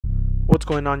What's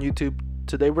going on, YouTube?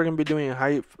 Today we're gonna be doing a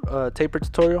high taper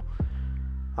tutorial.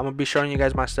 I'm gonna be showing you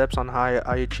guys my steps on how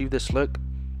I achieve this look.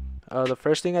 The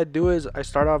first thing I do is I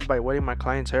start off by wetting my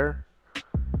client's hair.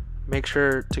 Make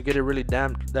sure to get it really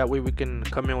damp, that way we can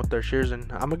come in with their shears. And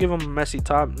I'm gonna give them a messy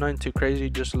top, nothing too crazy,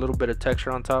 just a little bit of texture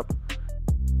on top.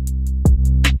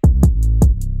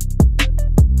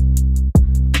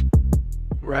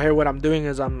 Right here, what I'm doing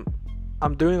is I'm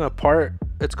doing a part.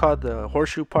 It's called the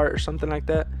horseshoe part or something like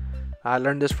that. I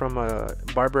learned this from a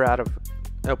barber out of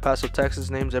El Paso, Texas. His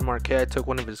name's MRK. I took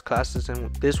one of his classes, and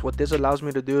what this allows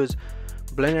me to do is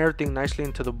blend everything nicely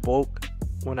into the bulk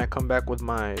when I come back with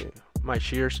my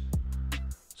shears.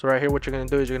 So right here, what you're gonna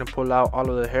do is you're gonna pull out all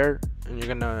of the hair, and you're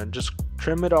gonna just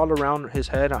trim it all around his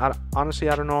head. Honestly,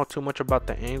 I don't know too much about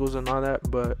the angles and all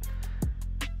that, but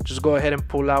just go ahead and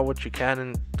pull out what you can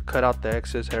and cut out the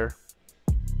excess hair.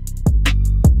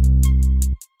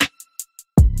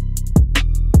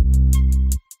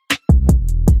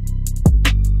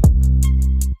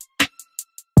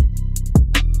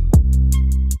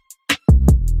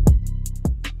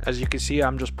 As you can see,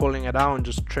 I'm just pulling it out and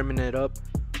just trimming it up.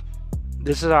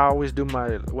 This is how I always do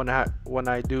my when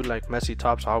I do like messy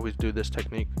tops. I always do this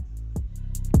technique.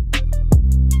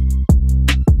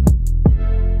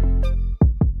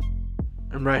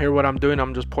 And right here, what I'm doing,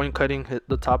 I'm just point cutting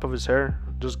the top of his hair,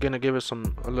 just gonna give it a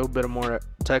little bit of more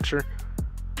texture.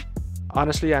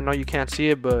 Honestly, I know you can't see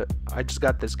it, but I just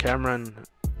got this camera, and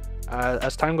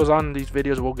as time goes on, these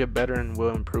videos will get better and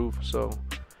will improve, so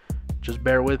just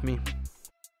bear with me.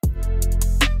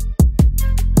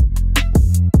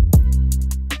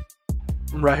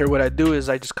 Right here, what I do is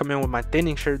I just come in with my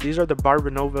thinning shears. These are the Barber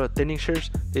Nova thinning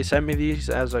shears. They sent me these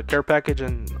as a care package,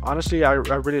 and honestly, I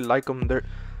really like them.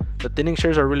 The thinning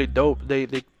shears are really dope.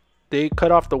 They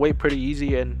cut off the weight pretty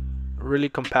easy and really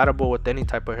compatible with any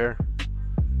type of hair.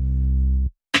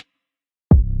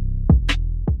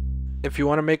 If you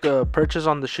want to make a purchase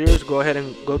on the shears, go ahead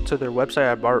and go to their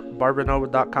website at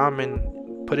barbernova.com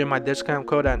and put in my discount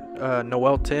code at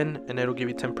Noel10, and it'll give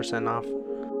you 10% off.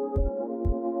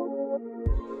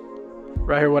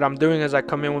 Right here, what I'm doing is I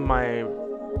come in with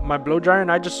my blow dryer,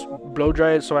 and I just blow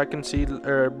dry it so I can see,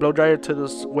 or blow dry it to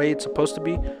the way it's supposed to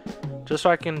be, just so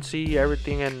I can see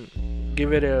everything and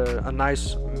give it a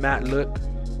nice matte look.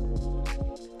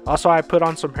 Also, I put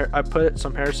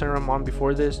some hair serum on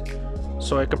before this,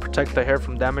 so it can protect the hair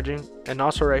from damaging. And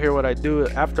also right here, what I do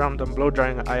after I'm done blow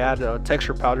drying, I add a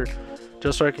texture powder,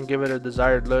 just so I can give it a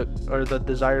desired look, or the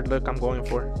desired look I'm going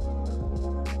for,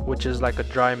 which is like a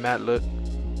dry matte look.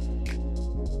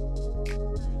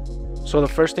 So the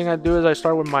first thing I do is I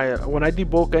start with when I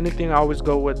debulk anything, I always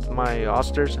go with my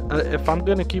austers. If I'm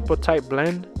gonna keep a tight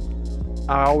blend,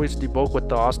 I always debulk with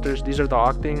the austers. These are the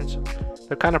octanes.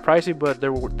 They're kind of pricey, but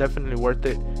they're definitely worth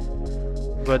it.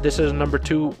 But this is number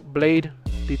 2 blade,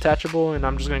 detachable, and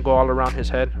I'm just gonna go all around his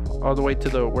head, all the way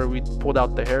to where we pulled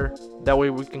out the hair. That way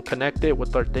we can connect it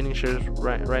with our thinning shears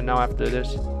right now after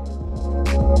this.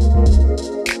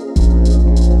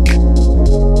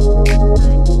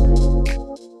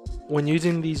 When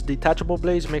using these detachable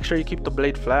blades, make sure you keep the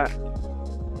blade flat,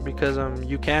 because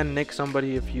you can nick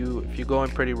somebody if you go in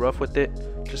pretty rough with it.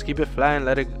 Just keep it flat and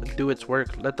let it do its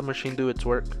work. Let the machine do its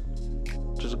work.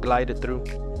 Just glide it through.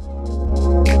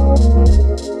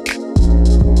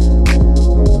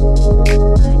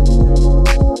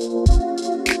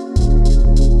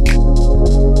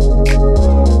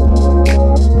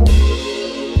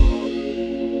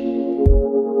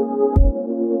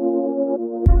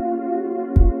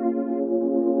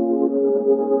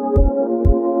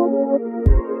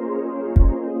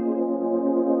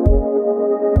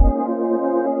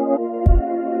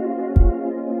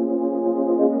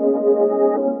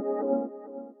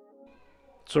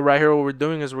 So right here, what we're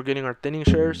doing is we're getting our thinning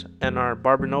shears and our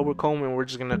Barber Nova comb, and we're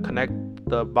just gonna connect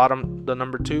the bottom, the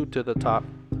number 2, to the top.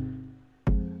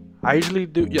 I usually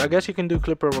do, I guess you can do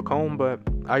clipper over comb, but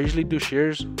I usually do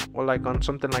shears, or like on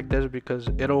something like this, because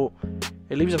it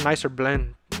leaves a nicer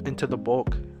blend into the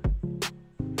bulk.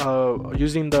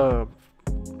 Using the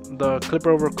clipper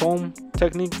over comb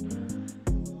technique,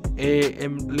 it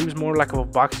leaves more like a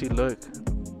boxy look,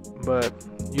 but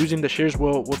using the shears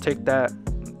will take that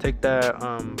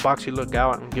boxy look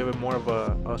out and give it more of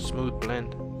a smooth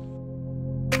blend.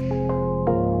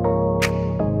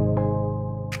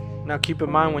 Now keep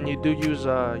in mind, when you do use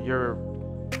your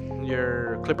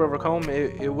clipper over comb,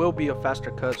 it will be a faster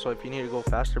cut, so if you need to go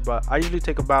faster, but I usually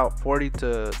take about 40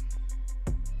 to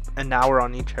an hour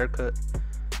on each haircut.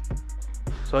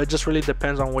 So it just really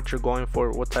depends on what you're going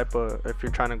for, what type of, if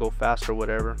you're trying to go fast or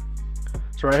whatever.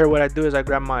 So right here, what I do is I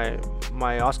grab my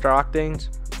Oster Octanes.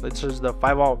 This is the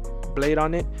 5/0 blade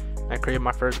on it, I created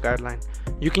my first guideline.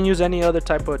 You can use any other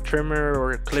type of trimmer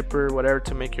or clipper, whatever,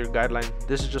 to make your guideline.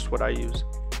 This is just what I use.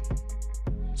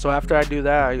 So after I do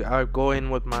that, I go in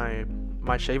with my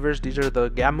shavers. These are the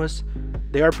Gammas.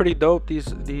 They are pretty dope.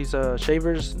 These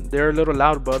shavers, they're a little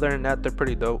loud, but other than that, they're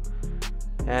pretty dope.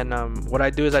 And what I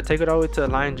do is I take it all the way to the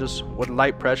line just with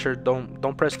light pressure.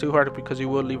 Don't press too hard, because you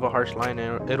will leave a harsh line,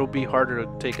 and it'll be harder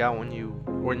to take out when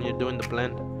you're doing the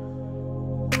blend.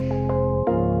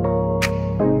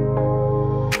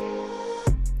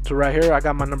 So right here I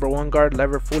got my number 1 guard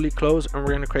lever fully closed, and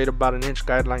we're gonna create about an inch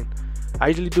guideline. I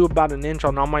usually do about an inch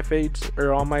on all my fades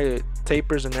or all my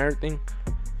tapers and everything.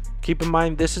 Keep in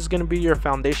mind, this is gonna be your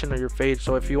foundation of your fade.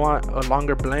 So if you want a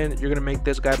longer blend, you're gonna make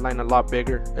this guideline a lot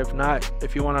bigger. If not,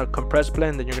 if you want a compressed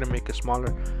blend, then you're gonna make it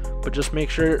smaller. But just make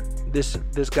sure this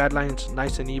guideline's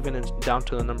nice and even and down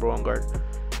to the number 1 guard.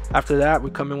 After that, we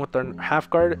come in with our half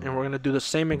guard, and we're gonna do the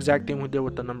same exact thing we did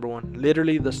with the number 1.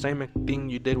 Literally the same thing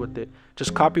you did with it.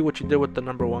 Just copy what you did with the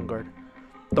number 1 guard.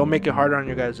 Don't make it harder on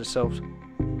your guys yourselves.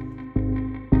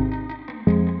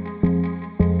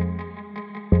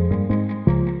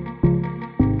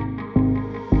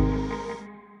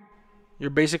 You're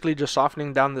basically just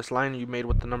softening down this line you made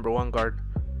with the number 1 guard.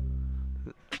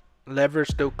 Lever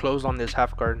still closed on this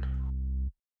half guard.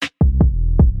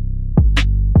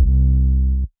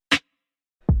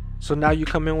 So now you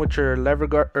come in with your lever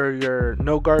guard, or your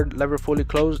no guard lever fully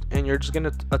closed, and you're just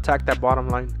gonna attack that bottom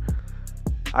line.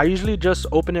 I usually just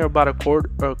open it about a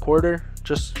quarter,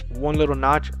 just one little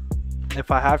notch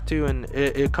if I have to, and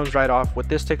it comes right off. With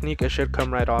this technique, it should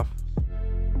come right off.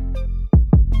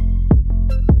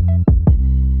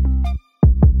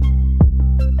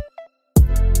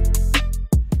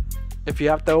 If you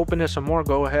have to open it some more,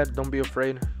 go ahead, don't be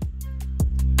afraid.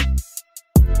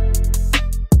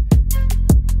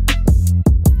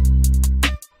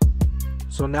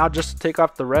 So now just to take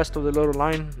off the rest of the little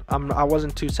line, I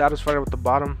wasn't too satisfied with the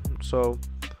bottom, so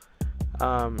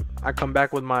I come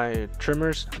back with my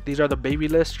trimmers. These are the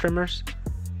Babyliss trimmers,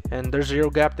 and they're 0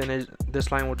 gapped, and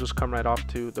this line will just come right off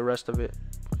to the rest of it.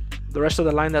 The rest of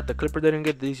the line that the clipper didn't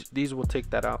get, these will take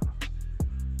that out.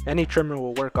 Any trimmer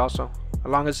will work also,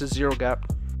 as long as it's 0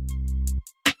 gapped.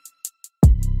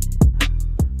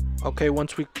 Okay,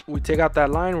 once we take out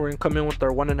that line, we're gonna come in with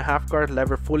our 1.5 guard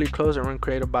lever fully closed, and we're gonna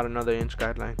create about another inch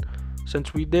guideline.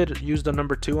 Since we did use the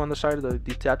number 2 on the side of the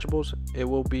detachables, it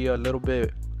will be a little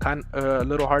bit a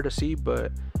little hard to see,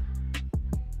 but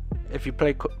if you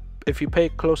pay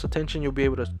close attention, you'll be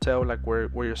able to tell like where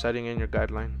you're setting in your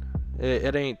guideline.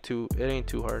 It ain't too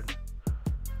hard.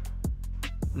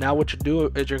 Now what you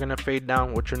do is you're gonna fade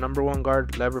down with your number 1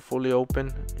 guard lever fully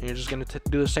open, and you're just gonna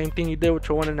do the same thing you did with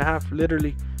your 1.5.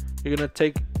 Literally, you're gonna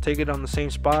take it on the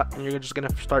same spot, and you're just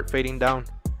gonna start fading down.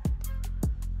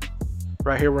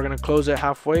 Right here, we're gonna close it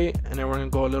halfway, and then we're gonna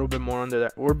go a little bit more under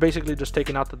that. We're basically just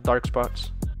taking out the dark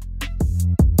spots.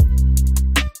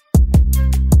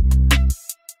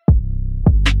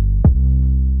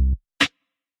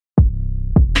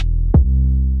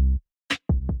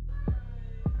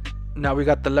 Now we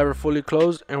got the lever fully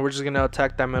closed, and we're just gonna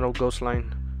attack that middle ghost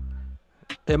line.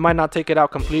 It might not take it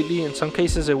out completely. In some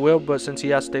cases it will, but since he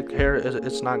has thick hair,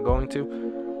 it's not going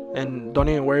to. And don't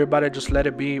even worry about it, just let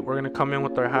it be. We're gonna come in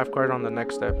with our half guard on the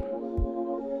next step.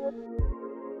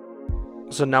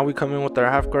 So now we come in with our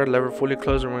half guard lever fully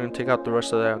closed, and we're gonna take out the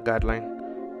rest of that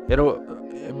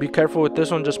guideline. Be careful with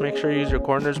this one. Just make sure you use your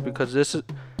corners, because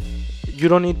you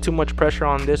don't need too much pressure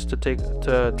on this to take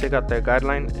out that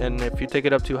guideline, and if you take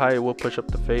it up too high, it will push up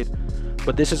the fade.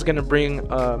 But this is gonna bring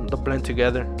the blend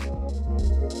together.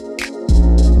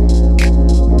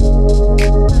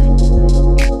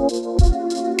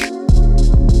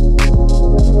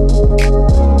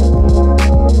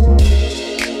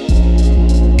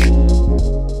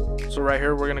 So right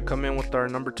here, we're gonna come in with our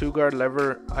number 2 guard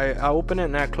lever. I open it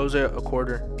and I close it a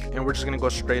quarter, and we're just gonna go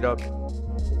straight up.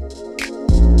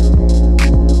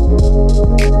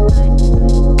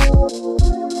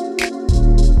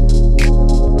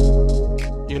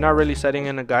 You're not really setting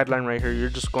in a guideline right here, you're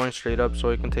just going straight up so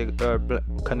it can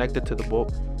connect it to the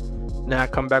bolt. Now I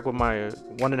come back with my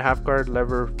 1.5 guard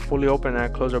lever fully open, and I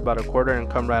close it about a quarter and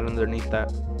come right underneath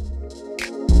that.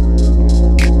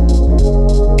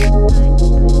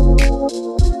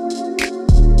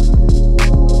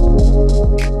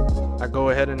 I go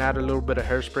ahead and add a little bit of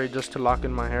hairspray just to lock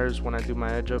in my hairs when I do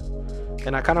my edge up.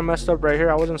 And I kind of messed up right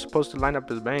here. I wasn't supposed to line up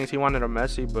his bangs. He wanted them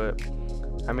messy, but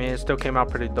I mean, it still came out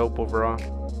pretty dope overall.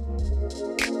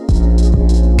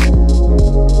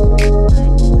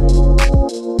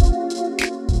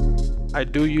 I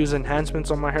do use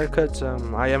enhancements on my haircuts.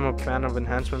 I am a fan of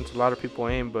enhancements. A lot of people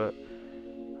ain't, but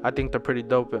I think they're pretty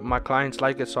dope. My clients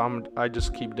like it, so I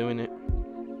just keep doing it.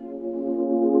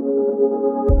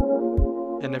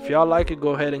 And if y'all like it,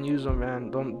 go ahead and use them,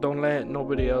 man. Don't let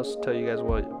nobody else tell you guys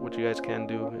what you guys can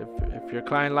do. If your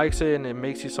client likes it and it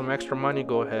makes you some extra money,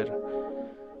 go ahead.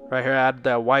 Right here, I add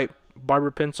that white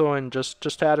barber pencil and just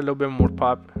to add a little bit more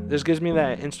pop. This gives me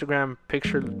that Instagram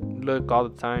picture look all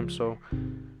the time, so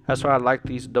that's why I like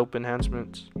these dope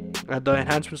enhancements. The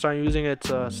enhancements I'm using,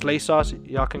 it's Slay Sauce.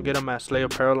 Y'all can get them at Slay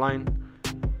Apparel line.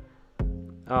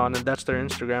 And that's their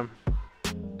Instagram.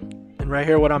 And right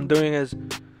here, what I'm doing is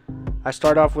I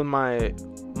start off with my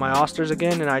austers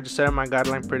again, and I just set my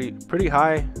guideline pretty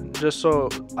high, just so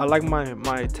I like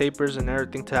my tapers and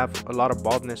everything to have a lot of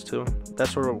baldness too.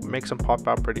 That's what makes them pop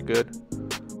out pretty good.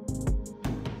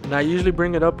 And I usually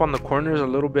bring it up on the corners a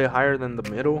little bit higher than the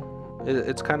middle.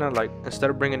 It's kind of like, instead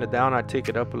of bringing it down, I take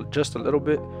it up just a little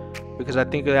bit because I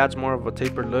think it adds more of a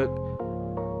tapered look.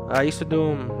 I used to do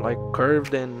them like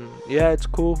curved, and yeah, it's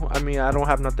cool. I mean, I don't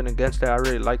have nothing against it. I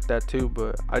really like that too,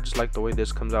 but I just like the way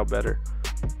this comes out better.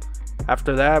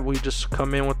 After that, we just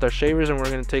come in with our shavers and we're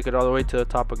going to take it all the way to the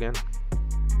top again.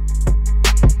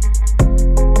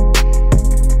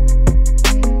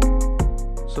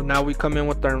 So now we come in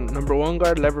with our number 1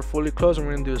 guard, lever fully closed, and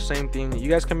we're going to do the same thing. You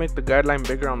guys can make the guideline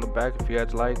bigger on the back if you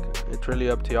guys like. It's really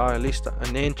up to y'all. At least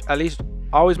an inch. At least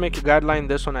always make your guideline,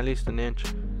 this one, at least an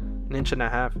inch and a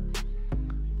half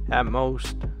at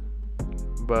most.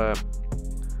 But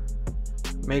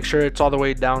make sure it's all the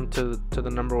way down to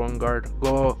the number 1 guard.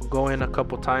 Go in a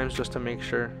couple times just to make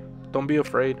sure. Don't be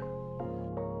afraid.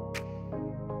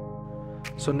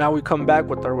 So now we come back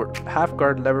with our half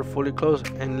guard, lever fully closed,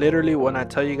 and literally when I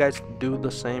tell you guys, do the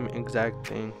same exact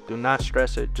thing. Do not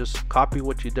stress it. Just copy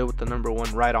what you did with the number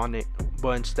 1 right on it, but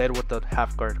instead with the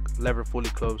half guard, lever fully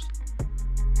closed.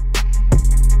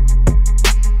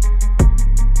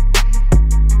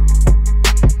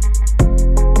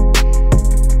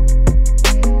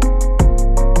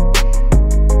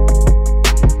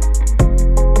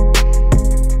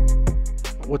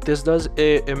 What this does,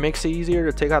 it makes it easier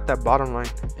to take out that bottom line,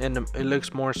 and it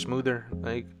looks more smoother,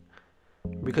 like,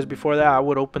 because before that I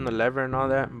would open the lever and all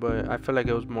that, but I feel like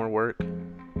it was more work.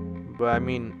 But I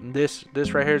mean, this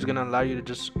right here is gonna allow you to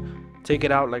just take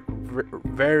it out like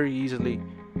very easily.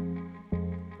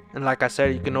 And like I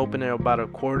said, you can open it about a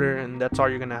quarter, and that's all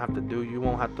you're gonna have to do. You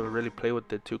won't have to really play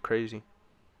with it too crazy.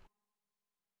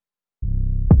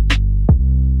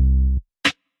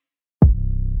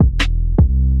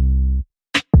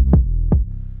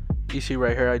 You see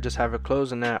right here, I just have it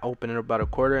closed, and then I open it about a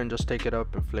quarter and just take it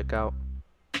up and flick out.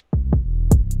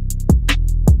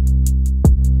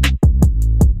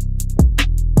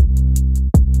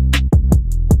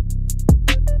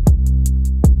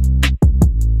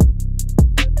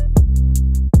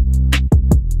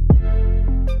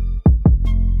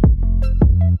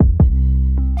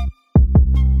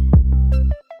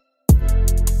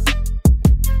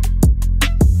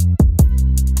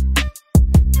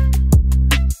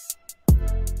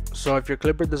 So if your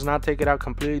clipper does not take it out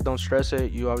completely, don't stress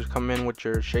it. You always come in with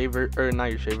your shaver, or not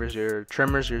your shavers, your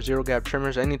trimmers, your zero gap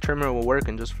trimmers. Any trimmer will work,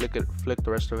 and just flick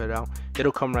the rest of it out.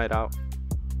 It'll come right out.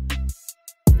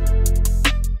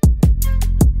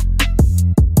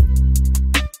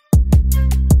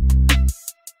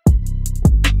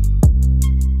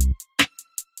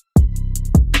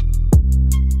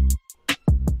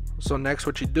 So next,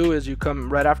 what you do is you come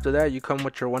right after that, you come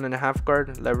with your 1.5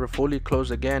 guard, lever fully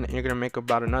closed again, and you're gonna make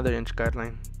about another inch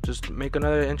guideline. Just make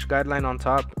another inch guideline on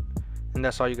top, and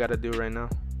that's all you gotta do right now.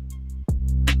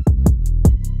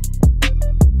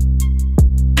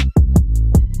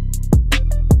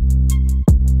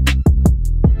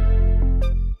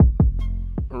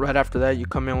 Right after that, you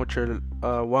come in with your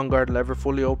 1 guard, lever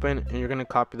fully open, and you're gonna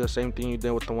copy the same thing you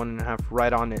did with the 1.5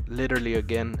 right on it, literally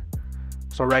again.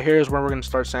 So right here is where we're gonna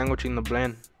start sandwiching the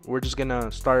blend. We're just gonna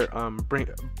start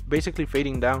basically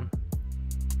fading down.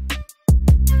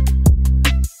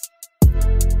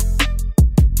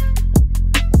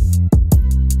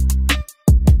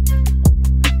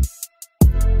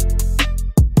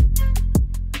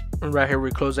 And right here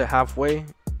we close it halfway,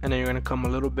 and then you're gonna come a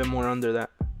little bit more under that.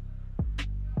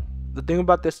 The thing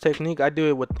about this technique, I do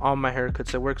it with all my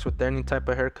haircuts. It works with any type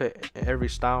of haircut, every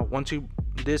style. Once you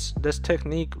this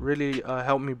technique really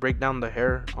helped me break down the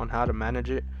hair on how to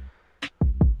manage it.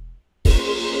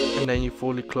 And then you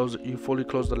fully close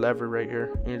the lever right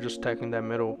here, and you're just tacking that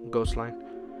middle ghost line.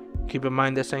 Keep in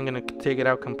mind, this ain't gonna take it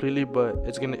out completely, but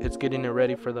it's getting it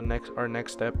ready for our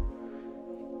next step.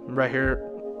 Right here,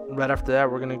 right after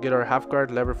that, we're gonna get our half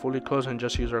guard, lever fully closed, and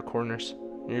just use our corners.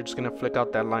 And you're just gonna flick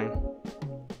out that line.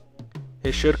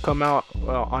 It should come out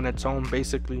on its own.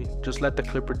 Basically, just let the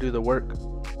clipper do the work.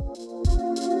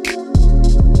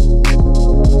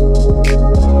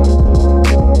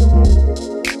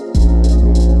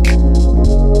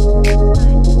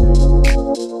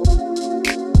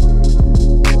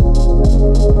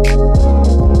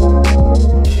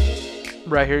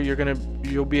 Right here,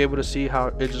 you'll be able to see how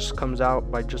it just comes out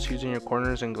by just using your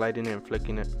corners and gliding it and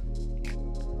flicking it.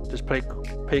 Just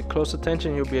pay close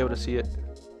attention, you'll be able to see it.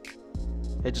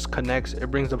 It just connects, it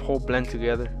brings the whole blend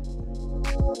together.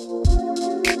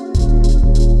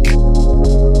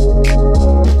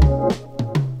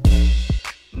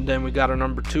 Then we got our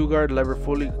number 2 guard, lever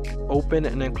fully open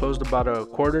and then closed about a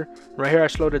quarter. Right here I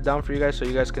slowed it down for you guys so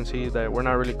you guys can see that we're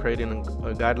not really creating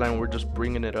a guideline, we're just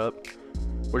bringing it up.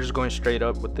 We're just going straight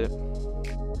up with it.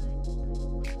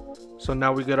 So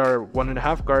now we get our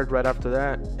 1.5 guard right after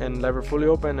that and lever fully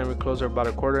open, and we close it about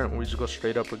a quarter and we just go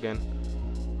straight up again.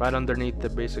 Right underneath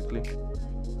it basically.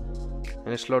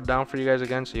 And it's slowed down for you guys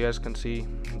again so you guys can see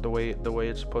the way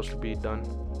it's supposed to be done.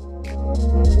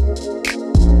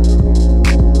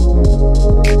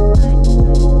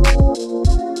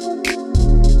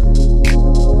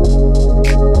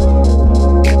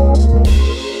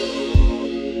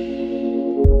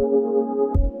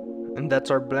 That's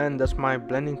our blend. That's my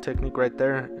blending technique right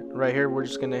there. Right here we're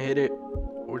just gonna hit it.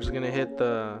 We're just gonna hit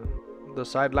the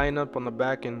side lineup on the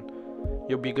back and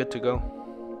you'll be good to go.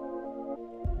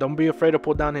 Don't be afraid to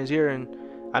pull down his ear. And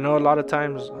I know a lot of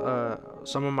times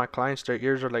some of my clients, their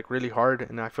ears are like really hard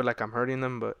and I feel like I'm hurting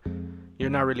them, but you're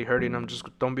not really hurting them. Just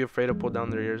don't be afraid to pull down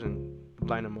their ears and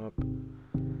line them up.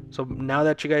 So now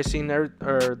that you guys seen there,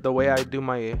 or the way I do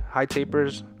my high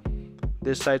tapers,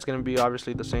 this side's gonna be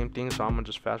obviously the same thing, so I'm gonna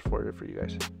just fast forward it for you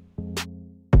guys.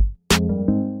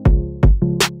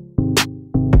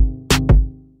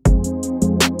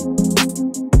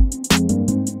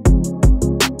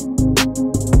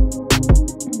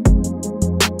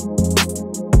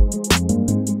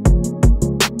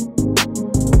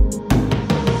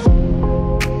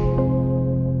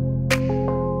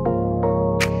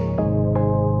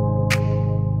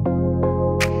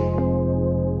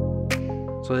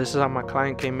 So this is how my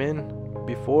client came in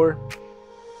before,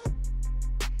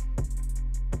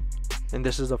 and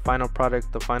this is the final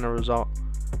product, the final result.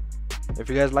 If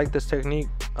you guys like this technique,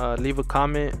 leave a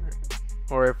comment,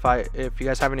 or if you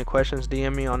guys have any questions,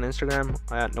 DM me on Instagram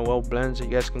at NoelBlends. You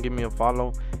guys can give me a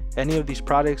follow. Any of these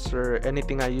products or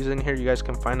anything I use in here, you guys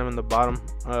can find them in the bottom.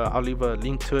 I'll leave a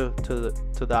link to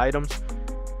the items,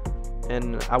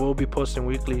 and I will be posting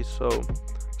weekly, so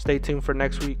stay tuned for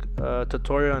next week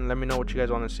tutorial and let me know what you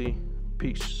guys want to see.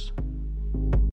 Peace.